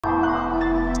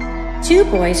two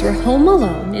boys were home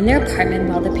alone in their apartment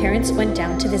while the parents went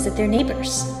down to visit their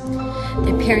neighbors.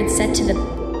 Their parents said to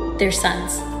their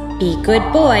sons, "Be good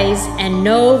boys and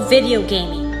no video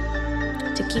gaming."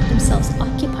 To keep themselves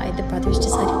occupied, the brothers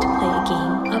decided to play a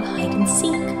game of hide and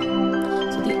seek.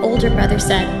 So the older brother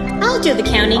said, "I'll do the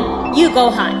counting, you go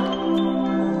hide."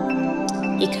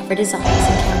 He covered his eyes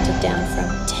and counted down from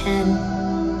 10,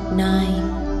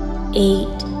 9,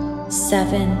 8,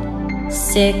 7,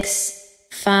 6,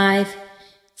 5,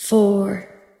 4,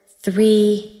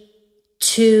 3,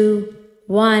 2,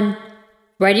 1.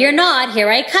 "Ready or not, here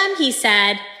I come," he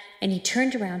said. And he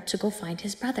turned around to go find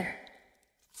his brother.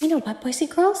 You know what, boys and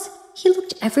girls? He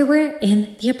looked everywhere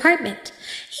in the apartment.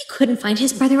 He couldn't find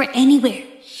his brother anywhere.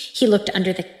 He looked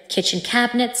under the kitchen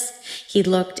cabinets. He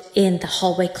looked in the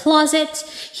hallway closet.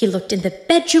 He looked in the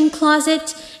bedroom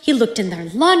closet. He looked in their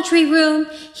laundry room.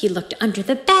 He looked under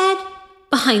the bed,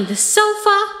 behind the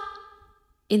sofa,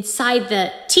 inside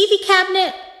the TV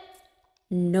cabinet.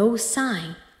 No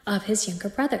sign of his younger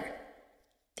brother.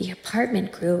 The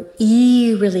apartment grew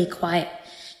eerily quiet.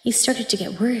 He started to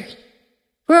get worried.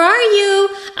 "Where are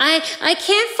you? I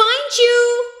can't find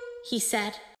you," he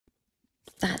said.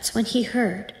 That's when he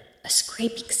heard a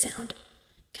scraping sound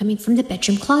coming from the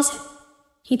bedroom closet.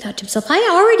 He thought to himself, "I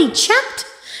already checked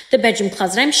the bedroom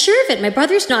closet. I'm sure of it. My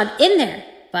brother's not in there."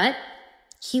 But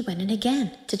he went in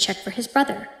again to check for his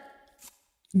brother.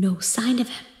 No sign of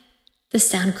him. The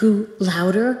sound grew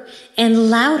louder and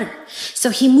louder. So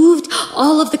he moved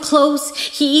all of the clothes.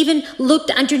 He even looked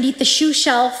underneath the shoe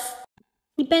shelf.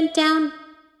 He bent down,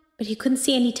 but he couldn't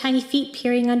see any tiny feet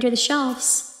peering under the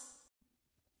shelves.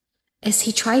 As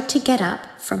he tried to get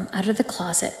up from out of the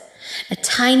closet, a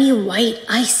tiny white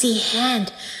icy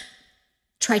hand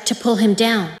tried to pull him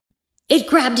down. It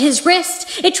grabbed his wrist.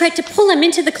 It tried to pull him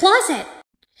into the closet.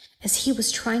 As he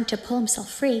was trying to pull himself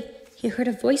free, he heard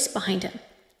a voice behind him.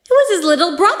 It was his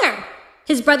little brother.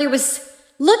 His brother was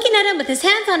looking at him with his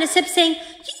hands on his hips saying,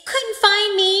 "You couldn't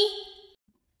find me."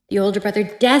 The older brother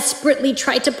desperately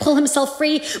tried to pull himself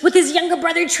free, with his younger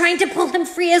brother trying to pull him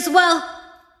free as well.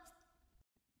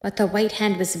 But the white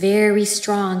hand was very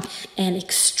strong and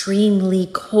extremely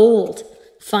cold.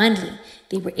 Finally,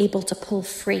 they were able to pull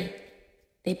free.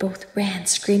 They both ran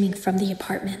screaming from the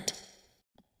apartment.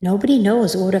 Nobody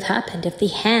knows what would have happened if the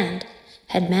hand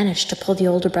had managed to pull the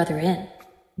older brother in.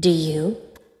 Do you?